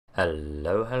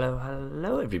Hello, hello,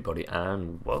 hello everybody,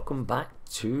 and welcome back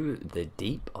to the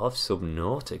deep of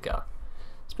Subnautica.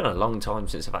 It's been a long time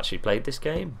since I've actually played this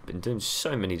game, been doing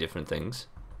so many different things.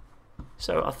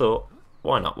 So I thought,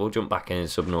 why not, we'll jump back in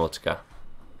Subnautica.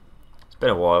 It's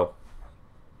been a while.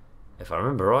 If I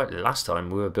remember right, last time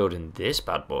we were building this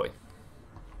bad boy.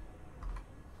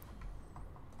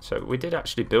 So we did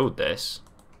actually build this,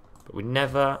 but we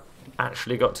never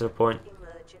actually got to the point.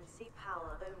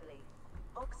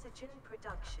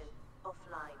 Production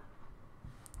offline.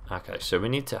 Okay, so we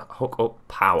need to hook up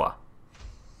power.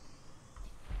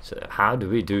 So how do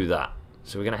we do that?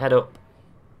 So we're going to head up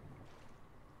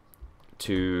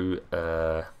to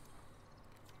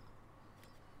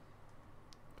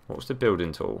what was the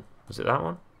building tool? Was it that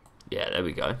one? Yeah, there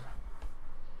we go.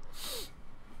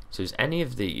 So is any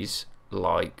of these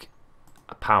like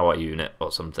a power unit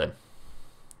or something?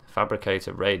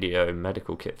 Fabricator, radio,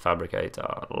 medical kit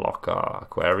fabricator, locker,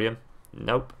 aquarium.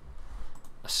 Nope.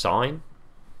 A sign.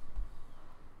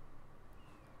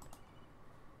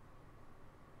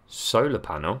 Solar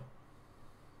panel.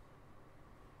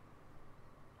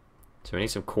 So we need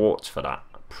some quartz for that.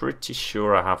 I'm pretty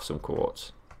sure I have some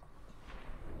quartz.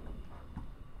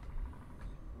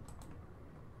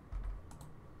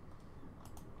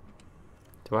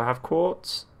 Do I have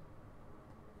quartz?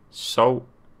 Salt.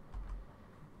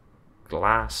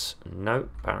 Glass.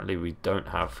 Nope. Apparently we don't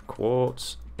have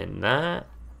quartz in there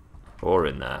or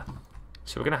in there.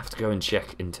 So we're going to have to go and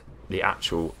check into the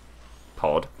actual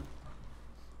pod.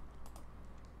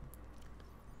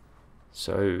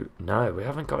 So, no, we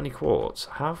haven't got any quartz.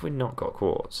 How have we not got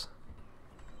quartz?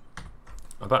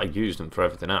 I bet I used them for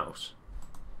everything else.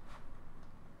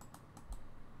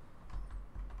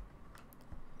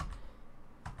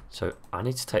 So, I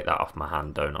need to take that off my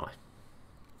hand, don't I?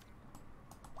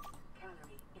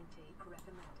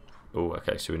 Oh,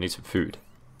 okay, so we need some food.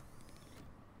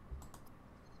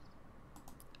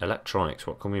 Electronics,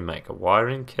 what can we make? A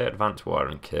wiring kit, advanced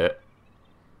wiring kit,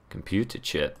 computer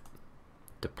chip,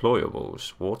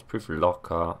 deployables, waterproof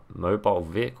locker, mobile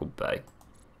vehicle bay.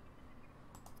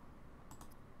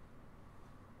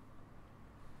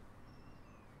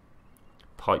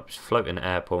 Pipes, floating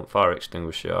air pump, fire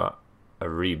extinguisher, a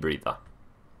rebreather.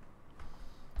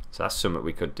 So that's something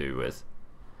we could do with.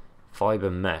 Fiber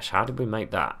mesh, how did we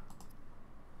make that?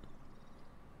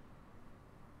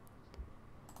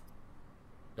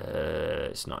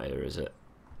 It's not here, is it?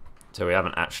 So we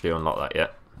haven't actually unlocked that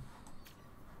yet.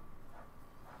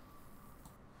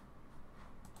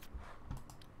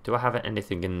 Do I have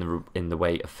anything in the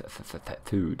way of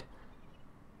food?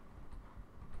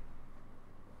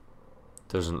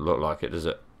 Doesn't look like it, does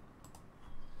it?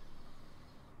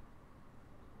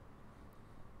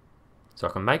 So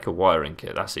I can make a wiring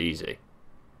kit. That's easy.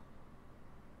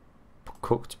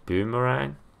 Cooked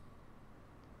boomerang.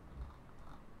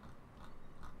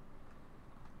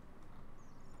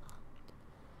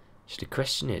 So the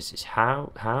question is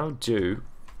how do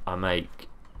I make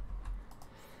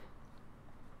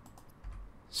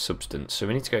substance? So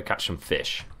we need to go catch some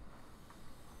fish.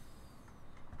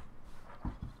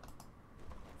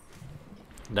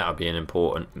 That would be an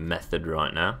important method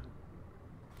right now.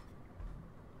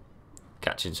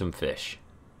 Catching some fish.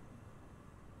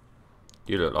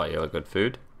 You look like you're good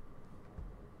food.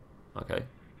 Okay.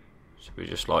 Should we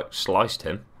just like sliced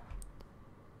him?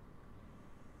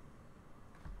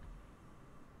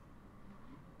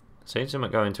 Seen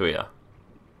something going to here.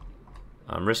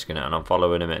 I'm risking it and I'm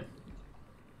following him in.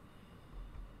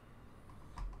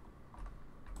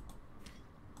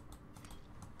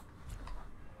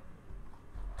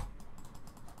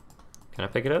 Can I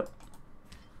pick it up?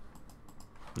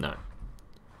 No.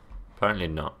 Apparently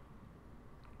not.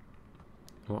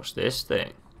 What's this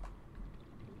thing?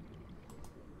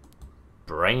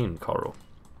 Brain coral.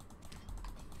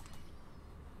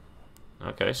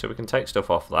 Okay, so we can take stuff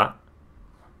off that.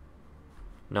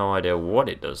 No idea what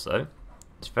it does though.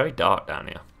 It's very dark down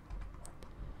here.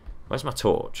 Where's my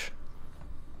torch?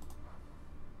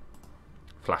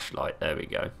 Flashlight, there we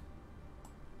go.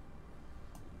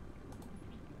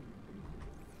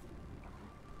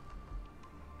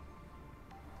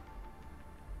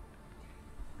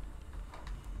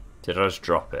 Did I just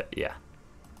drop it? Yeah.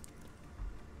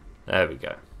 There we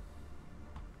go.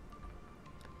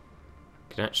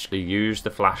 Can actually use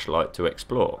the flashlight to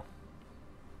explore.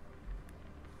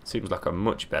 Seems like a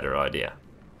much better idea.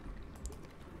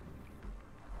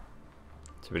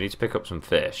 So we need to pick up some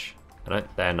fish.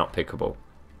 They're not pickable,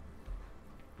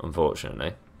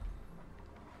 unfortunately.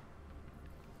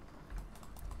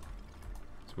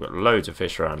 So we've got loads of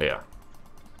fish around here.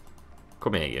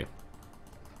 Come here, you.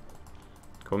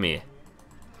 Come here.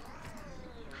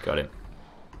 Got him.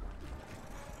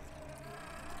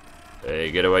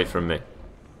 Hey, get away from me.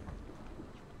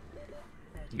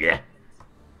 Yeah.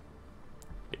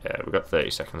 Yeah, we've got 30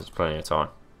 seconds, plenty of time.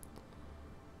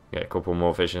 Get a couple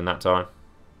more fish in that time.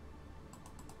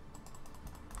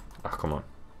 Oh, come on.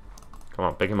 Come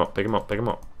on, pick him up, pick him up, pick him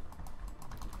up.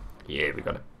 Yeah, we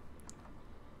got him.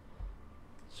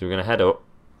 So we're going to head up.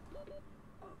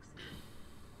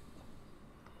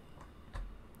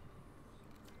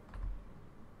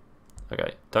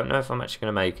 Okay, don't know if I'm actually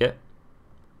going to make it.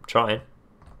 I'm trying.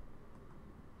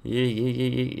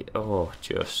 Yeah. Oh,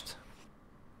 just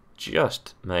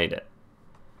made it.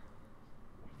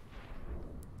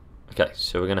 Okay,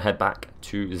 so we're going to head back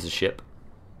to the ship.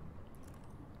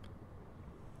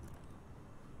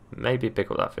 Maybe pick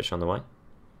up that fish on the way.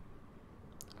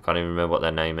 I can't even remember what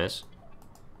their name is.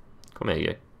 Come here,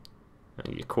 you.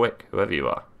 You're quick, whoever you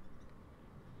are.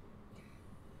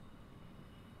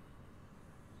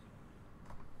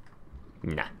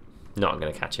 Nah, not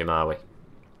going to catch him, are we?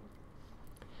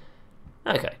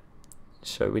 Okay,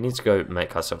 so we need to go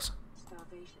make ourselves...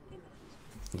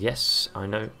 Yes, I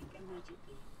know.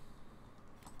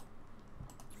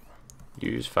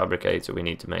 Use fabricator, we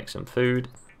need to make some food.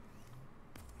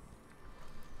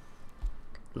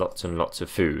 Lots and lots of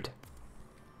food.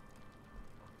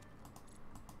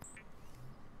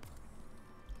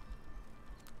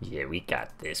 Yeah, we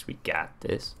got this, we got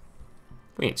this.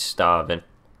 We ain't starving.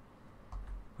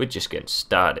 We're just getting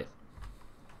started.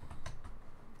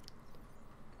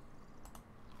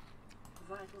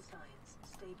 Vital signs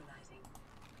stabilizing.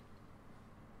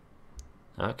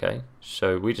 Okay,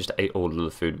 so we just ate all of the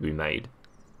food we made.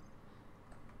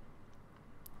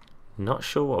 Not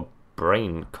sure what a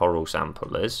brain coral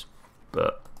sample is,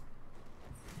 but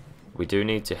we do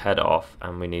need to head off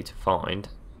and we need to find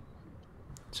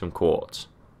some quartz.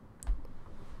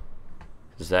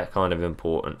 Because they're kind of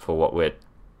important for what we're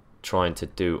trying to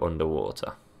do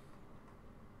underwater.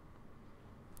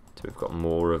 So we've got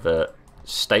more of a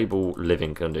stable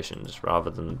living conditions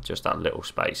rather than just that little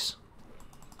space.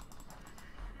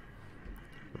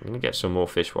 I'm going to get some more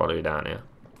fish while we're down here.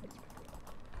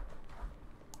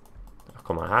 Oh,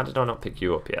 come on, how did I not pick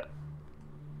you up yet?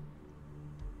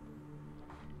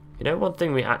 You know, one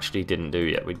thing we actually didn't do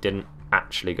yet, we didn't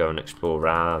actually go and explore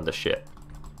around the ship.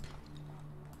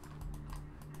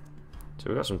 So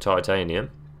we've got some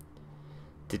titanium.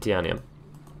 Titanium.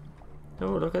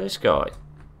 Oh, look at this guy.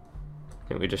 I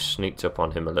think we just sneaked up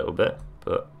on him a little bit,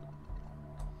 but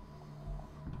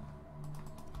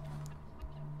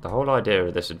the whole idea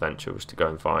of this adventure was to go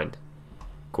and find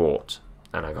quartz,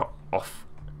 and I got off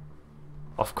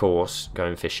course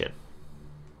going fishing.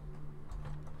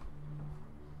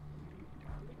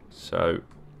 So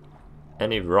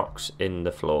any rocks in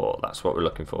the floor, that's what we're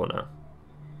looking for now.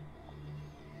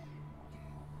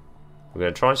 We're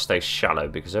going to try and stay shallow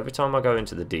because every time I go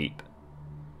into the deep,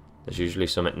 there's usually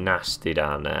something nasty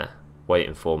down there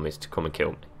waiting for me to come and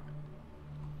kill me.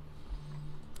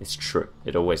 It's true,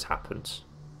 it always happens.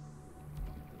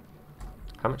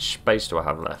 How much space do I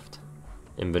have left?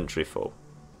 Inventory full.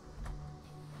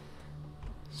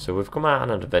 So we've come out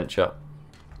on an adventure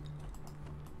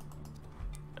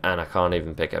and I can't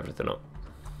even pick everything up.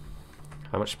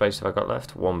 How much space have I got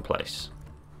left? One place.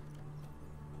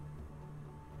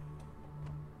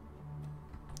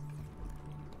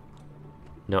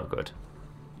 Not good.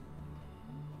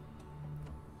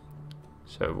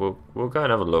 So we'll go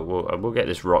and have a look. We'll get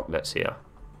this rock that's here.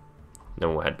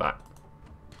 Then we'll head back.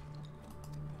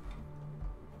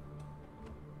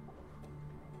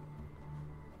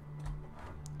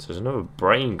 So there's another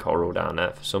brain coral down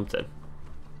there for something.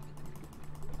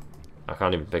 I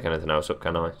can't even pick anything else up,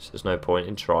 can I? So there's no point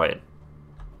in trying.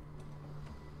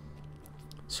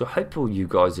 So I hope all you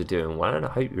guys are doing well, and I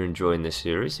hope you're enjoying this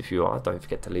series. If you are, don't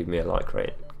forget to leave me a like,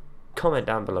 rate, comment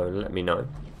down below and let me know.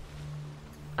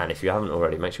 And if you haven't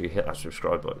already, make sure you hit that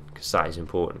subscribe button, because that is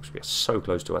important, because we are so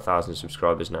close to 1,000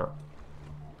 subscribers now.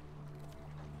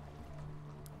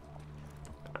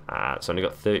 It's only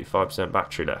got 35%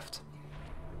 battery left.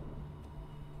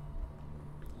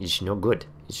 It's not good.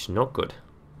 It's not good.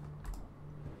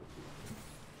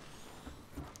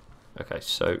 Okay,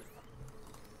 so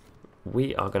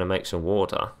we are going to make some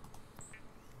water.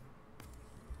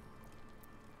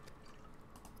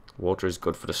 Water is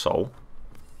good for the soul.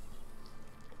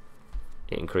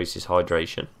 It increases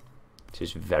hydration, which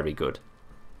is very good.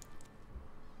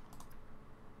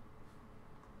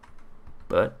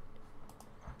 But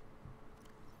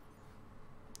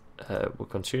we'll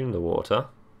consume the water.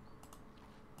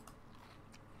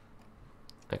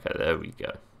 Okay, there we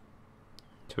go.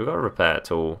 So we've got a repair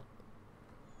tool.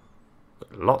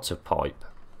 Lots of pipe,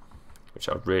 which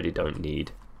I really don't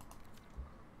need.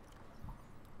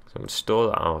 So I'm going to store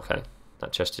that. Oh, okay.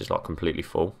 That chest is like completely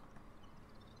full.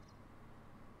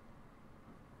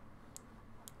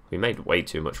 We made way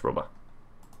too much rubber.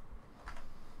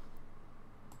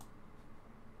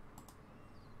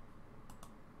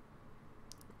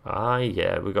 Ah,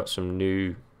 yeah, we got some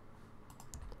new...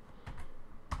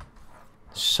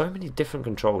 So many different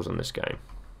controls on this game.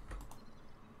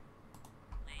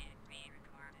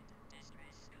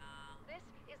 This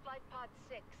is Life Pod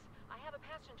 6. I have a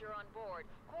passenger on board.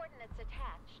 Coordinates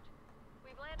attached.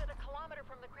 We've landed a kilometer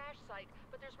from the crash site,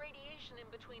 but there's radiation in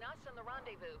between us and the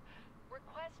rendezvous.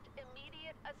 Request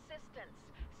immediate assistance.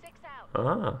 6 out.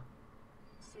 Ah.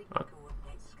 Signal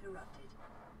coordinates corrupted.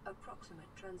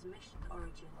 Approximate transmission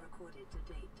origin recorded to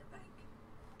data bank.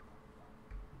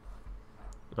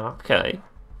 Okay.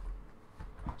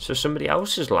 So somebody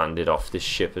else has landed off this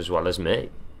ship as well as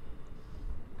me.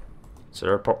 So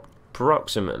they're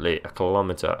approximately a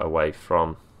kilometer away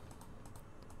from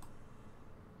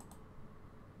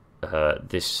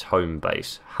this home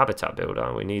base. Habitat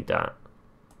builder, we need that.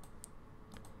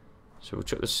 So we'll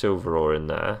chuck the silver ore in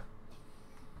there.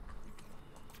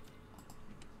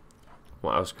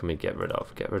 What else can we get rid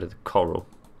of? Get rid of the coral.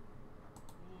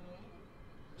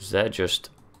 Because they're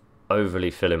just overly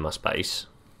filling my space.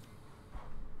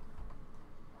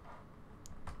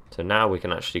 So now we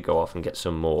can actually go off and get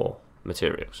some more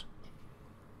materials.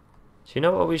 So you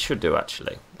know what we should do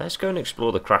actually? Let's go and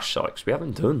explore the crash site because we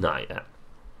haven't done that yet.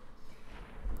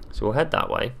 So we'll head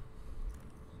that way.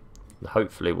 And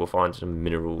hopefully we'll find some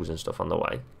minerals and stuff on the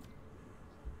way.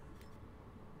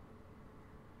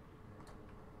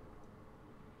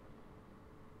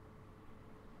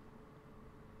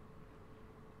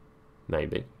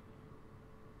 Maybe.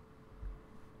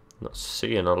 Not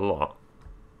seeing a lot.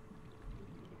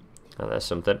 Oh, there's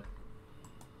something.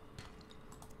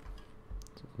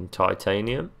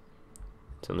 Titanium.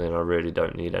 Something I really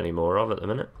don't need any more of at the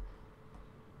minute.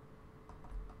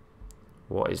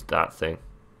 What is that thing?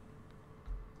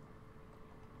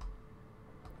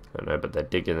 I don't know, but they're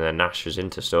digging their gnashers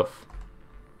into stuff.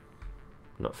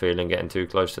 Not feeling getting too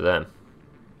close to them.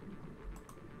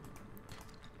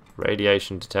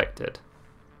 Radiation detected.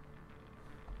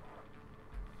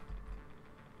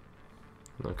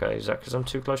 Okay, is that because I'm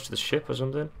too close to the ship or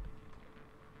something?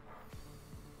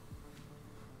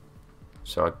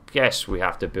 So I guess we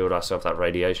have to build ourselves that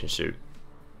radiation suit.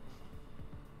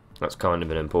 That's kind of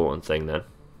an important thing then.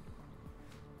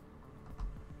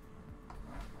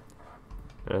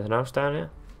 Anything else down here?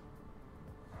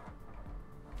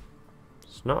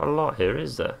 There's not a lot here,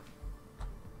 is there?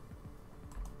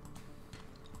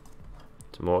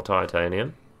 Some more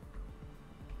titanium.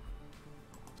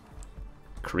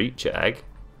 Creature egg.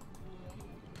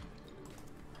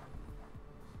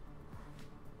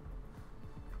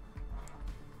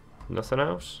 Nothing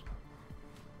else?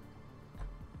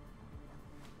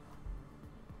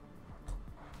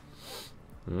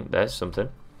 There's something.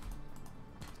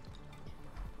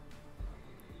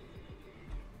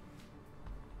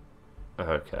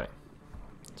 Okay.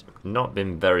 So not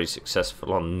been very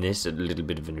successful on this, a little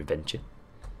bit of an adventure.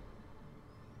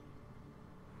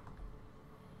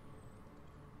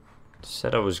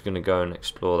 Said I was going to go and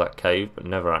explore that cave, but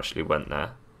never actually went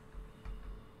there.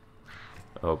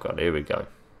 Oh god, here we go.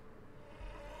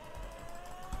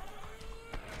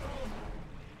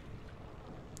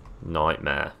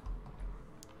 Nightmare.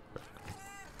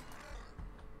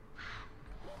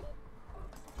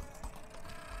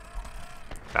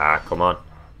 Ah, come on.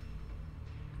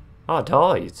 Oh, I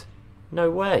died.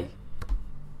 No way.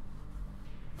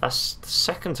 That's the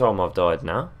second time I've died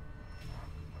now.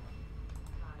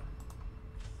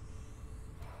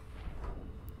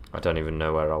 I don't even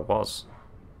know where I was.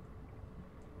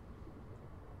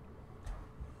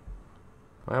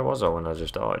 Where was I when I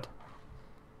just died?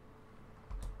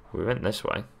 We went this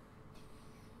way.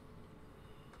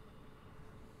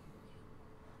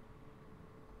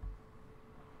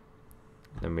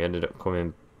 Then we ended up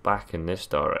coming back in this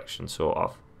direction, sort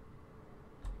of.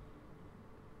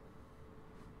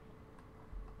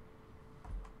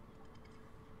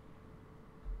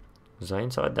 Was I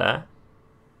inside there?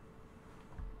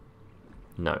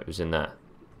 No, it was in there.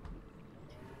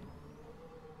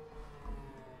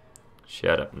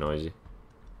 Shut up, noisy.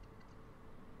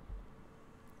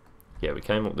 Yeah, we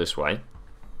came up this way.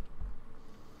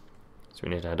 So we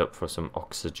need to head up for some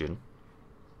oxygen.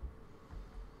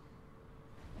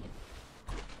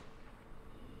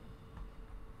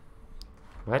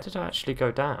 Where did I actually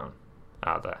go down?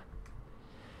 Ah, there.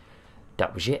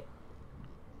 That was it.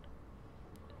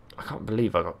 I can't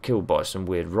believe I got killed by some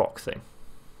weird rock thing.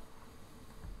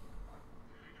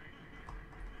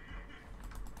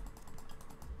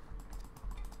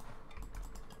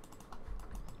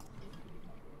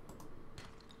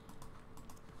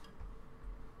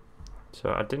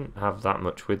 So I didn't have that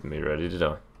much with me really, did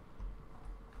I?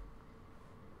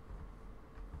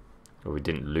 Or we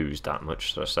didn't lose that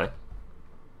much, should I say?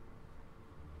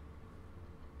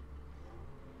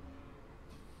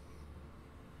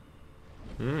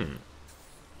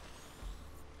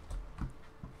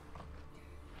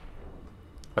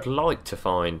 I'd like to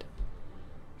find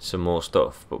some more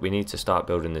stuff, but we need to start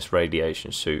building this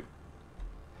radiation suit.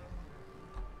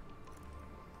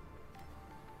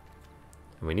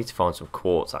 And we need to find some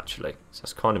quartz actually, so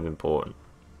that's kind of important.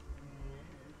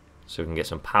 So we can get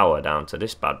some power down to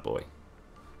this bad boy.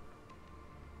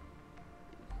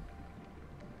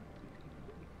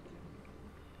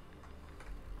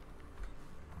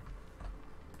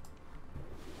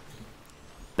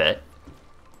 Bet.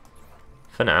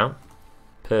 For now,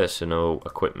 personal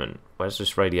equipment. Where's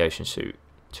this radiation suit?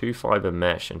 2 fiber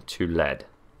mesh and 2 lead.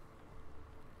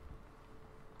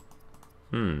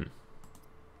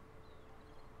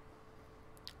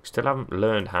 Still haven't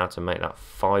learned how to make that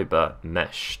fiber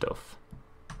mesh stuff.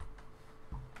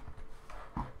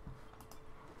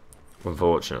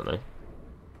 Unfortunately.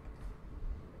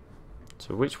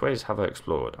 So which ways have I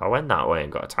explored? I went that way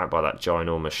and got attacked by that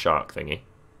ginormous shark thingy.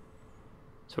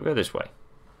 So we'll go this way.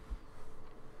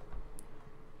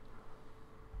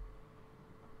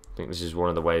 I think this is one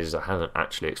of the ways that I haven't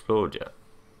actually explored yet.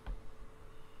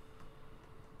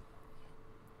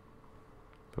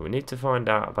 But we need to find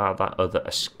out about that other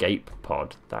escape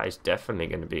pod. That is definitely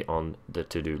going to be on the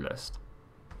to-do list.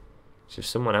 So if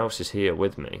someone else is here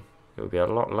with me, it will be a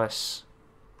lot less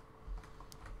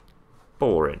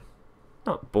boring.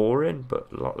 Not boring, but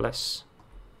a lot less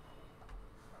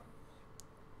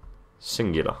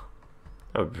singular.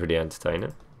 That would be pretty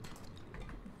entertaining.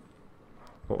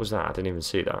 What was that? I didn't even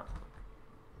see that.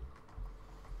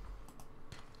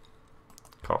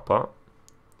 Copper.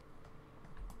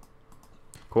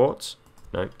 Quartz?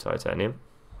 No, titanium.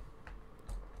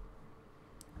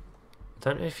 I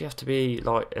don't know if you have to be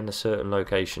like in a certain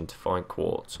location to find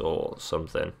quartz or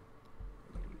something.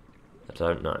 I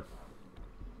don't know.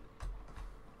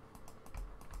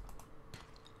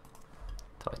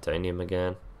 Titanium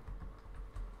again.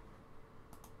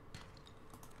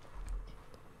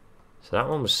 So that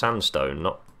one was sandstone,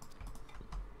 not...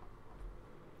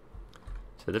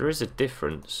 So there is a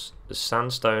difference. There's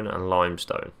sandstone and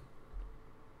limestone.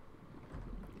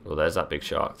 Well, there's that big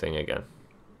shark thing again.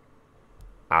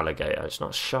 Alligator. It's not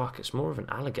a shark, it's more of an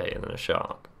alligator than a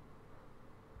shark.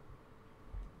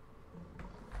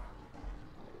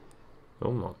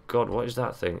 Oh my god, what is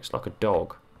that thing? It's like a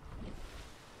dog.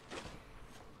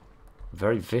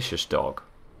 Very vicious dog.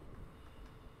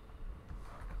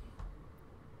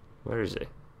 Where is he?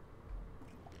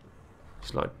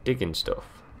 He's like digging stuff.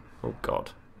 Oh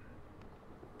god.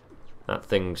 That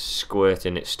thing's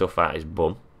squirting its stuff out his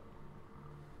bum.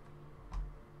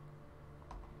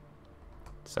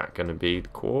 Is that going to be the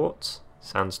quartz?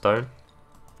 Sandstone?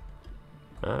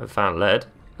 We found lead.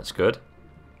 That's good.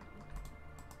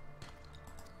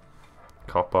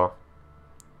 Copper.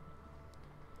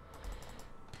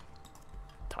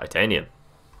 Titanium.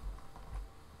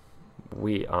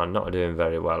 We are not doing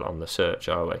very well on the search,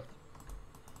 are we?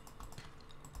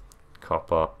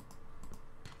 Copper.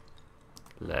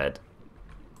 Lead.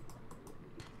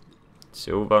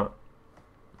 Silver.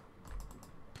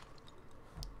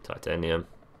 Titanium.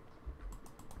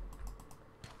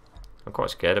 I'm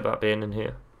quite scared about being in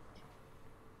here.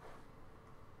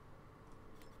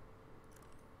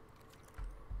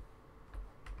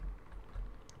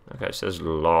 Okay, so there's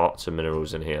lots of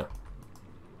minerals in here.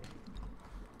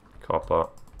 Copper.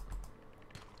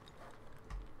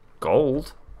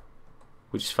 Gold?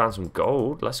 We just found some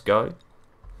gold. Let's go.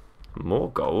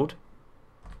 More gold.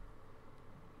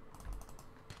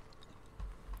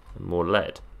 And more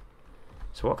lead.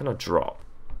 So what can I drop?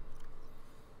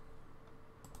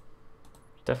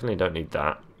 Definitely don't need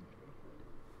that.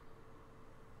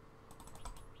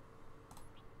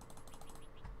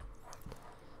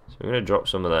 So we're going to drop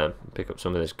some of them and pick up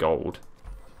some of this gold.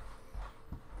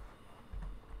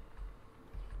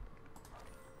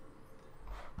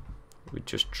 We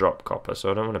just dropped copper, so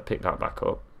I don't want to pick that back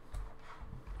up.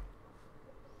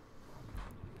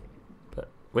 But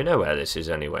we know where this is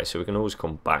anyway, so we can always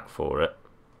come back for it.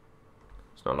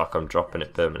 It's not like I'm dropping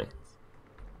it permanently.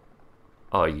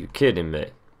 Are you kidding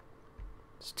me?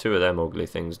 There's 2 of them ugly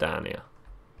things down here.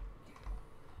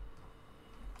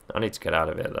 I need to get out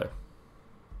of here though.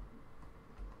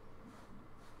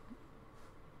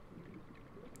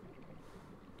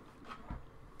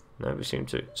 No, we seem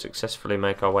to successfully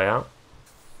make our way out.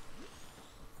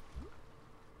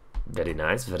 Very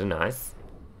nice, very nice.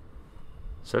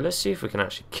 So let's see if we can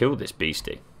actually kill this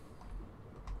beastie.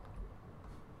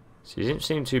 So he didn't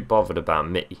seem too bothered about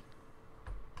me.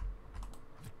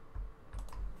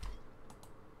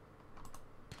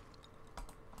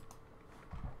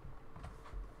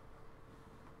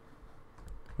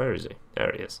 Where is he?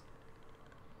 There he is.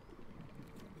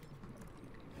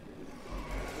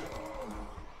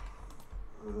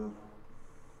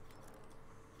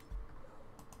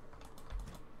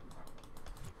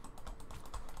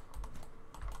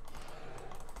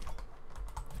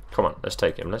 Come on, let's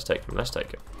take him, let's take him, let's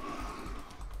take him.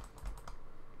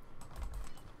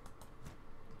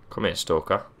 Come here,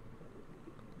 stalker.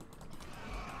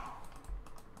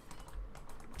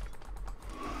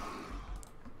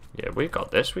 Yeah, we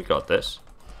got this, we got this.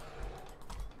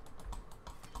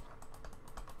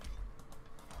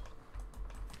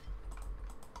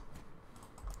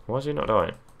 Why is he not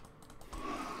dying?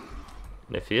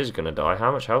 And if he is going to die,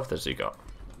 how much health has he got?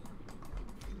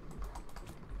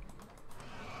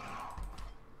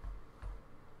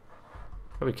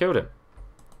 Oh, we killed him.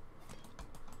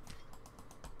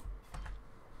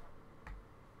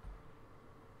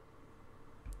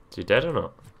 Is he dead or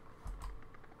not?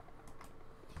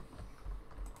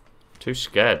 Too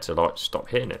scared to like stop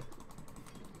hitting him.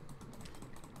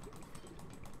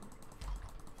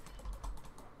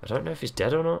 I don't know if he's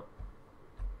dead or not.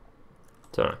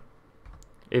 Don't know.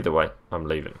 Either way, I'm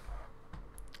leaving.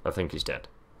 I think he's dead.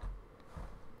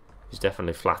 He's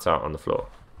definitely flat out on the floor.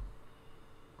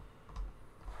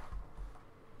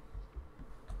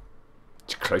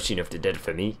 It's close enough to dead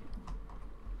for me.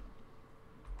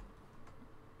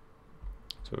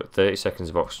 So we've got 30 seconds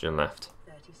of oxygen left.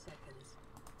 30 seconds.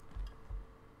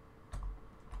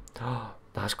 Oh,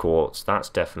 that's quartz. That's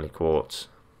definitely quartz.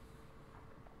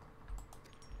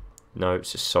 No,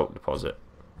 it's a salt deposit.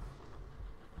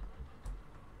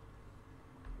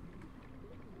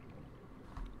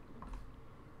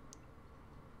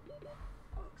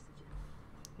 Oxygen.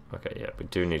 Okay, yeah, we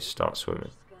do need to start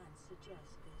swimming. Scans suggest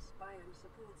this biome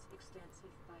supports extensive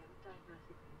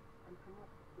biodiversity and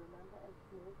promotes the number of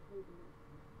small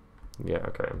organisms. Yeah,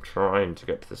 okay, I'm trying to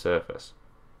get to the surface.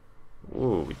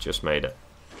 Ooh, we just made it.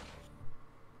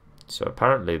 So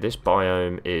apparently this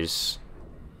biome is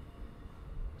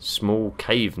small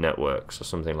cave networks or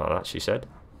something like that, she said.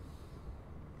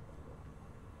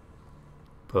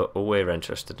 But all we're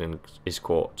interested in is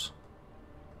quartz.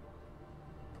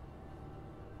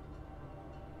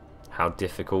 How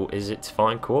difficult is it to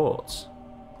find quartz?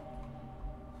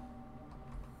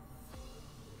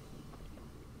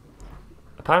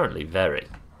 Apparently very.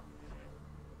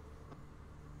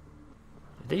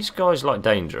 Are these guys like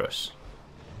dangerous?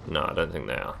 No, I don't think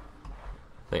they are.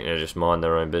 I think they just mind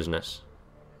their own business.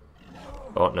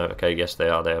 Oh no, okay, yes they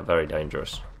are. They are very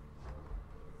dangerous.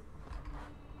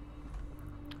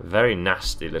 Very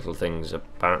nasty little things,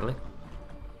 apparently.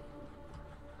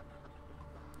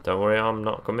 Don't worry, I'm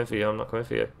not coming for you, I'm not coming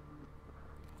for you.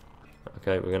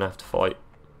 Okay, we're gonna have to fight.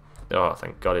 Oh,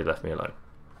 thank God he left me alone.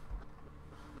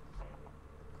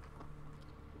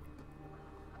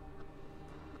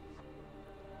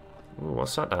 Ooh,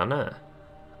 what's that down there?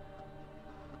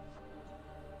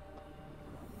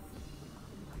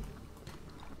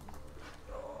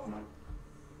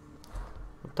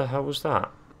 What the hell was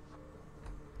that?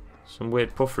 Some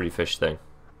weird puffery fish thing.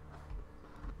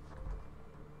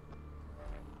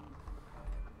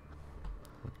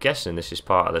 I'm guessing this is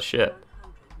part of the ship.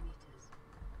 100 meters.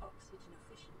 Oxygen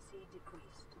efficiency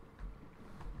decreased.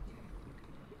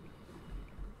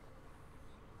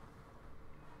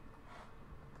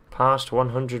 Past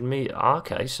 100 meters.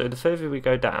 Okay, so the further we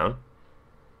go down,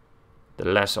 the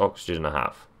less oxygen I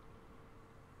have.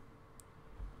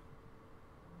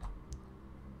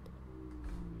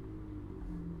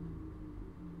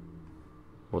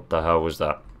 What the hell was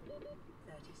that?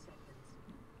 30 seconds.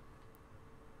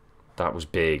 That was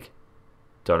big.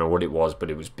 Don't know what it was,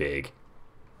 but it was big.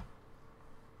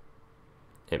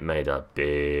 It made a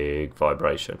big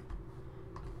vibration.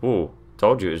 Ooh,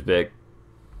 told you it was big.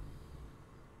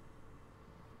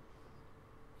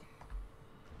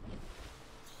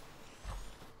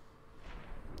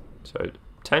 So,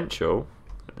 potential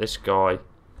that this guy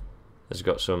has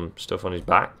got some stuff on his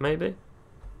back, maybe?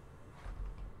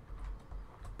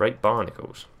 Break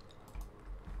barnacles.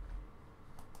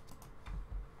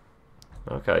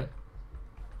 Okay.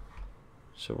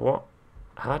 So what?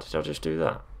 How did I just do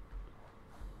that?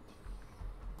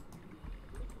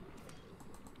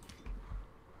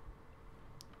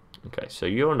 Okay, so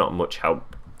you're not much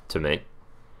help to me.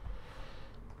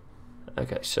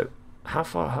 Okay, so how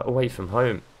far away from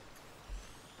home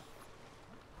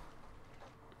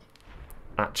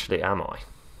actually am I?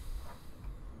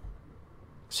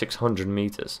 600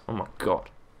 meters. Oh my God.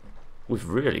 We've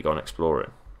really gone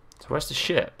exploring. So where's the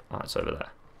ship? Oh, it's over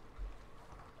there.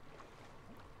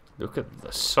 Look at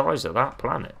the size of that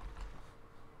planet.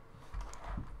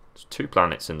 There's 2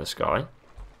 planets in the sky.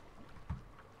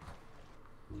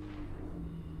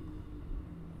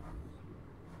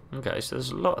 Okay, so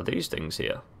there's a lot of these things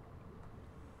here.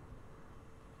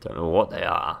 Don't know what they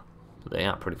are, but they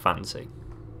are pretty fancy.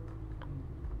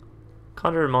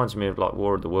 Kind of reminds me of like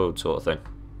War of the Worlds sort of thing.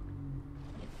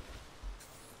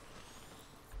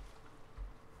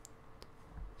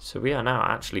 So we are now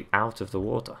actually out of the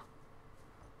water.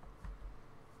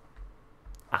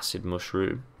 Acid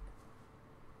mushroom.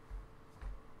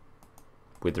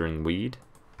 Withering weed.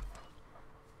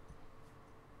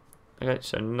 Okay,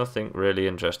 so nothing really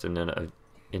interesting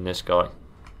in this guy.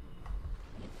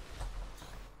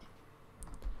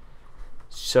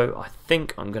 So I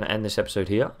think I'm going to end this episode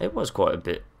here. It was quite a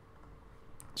bit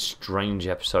strange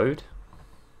episode.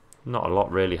 Not a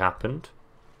lot really happened.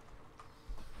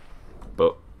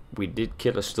 But we did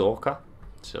kill a stalker,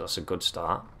 so that's a good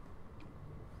start.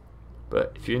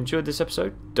 But if you enjoyed this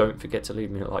episode, don't forget to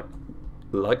leave me a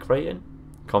like rating,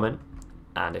 comment,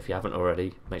 and if you haven't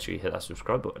already, make sure you hit that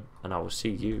subscribe button, and I will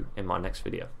see you in my next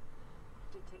video.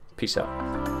 Peace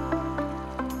out.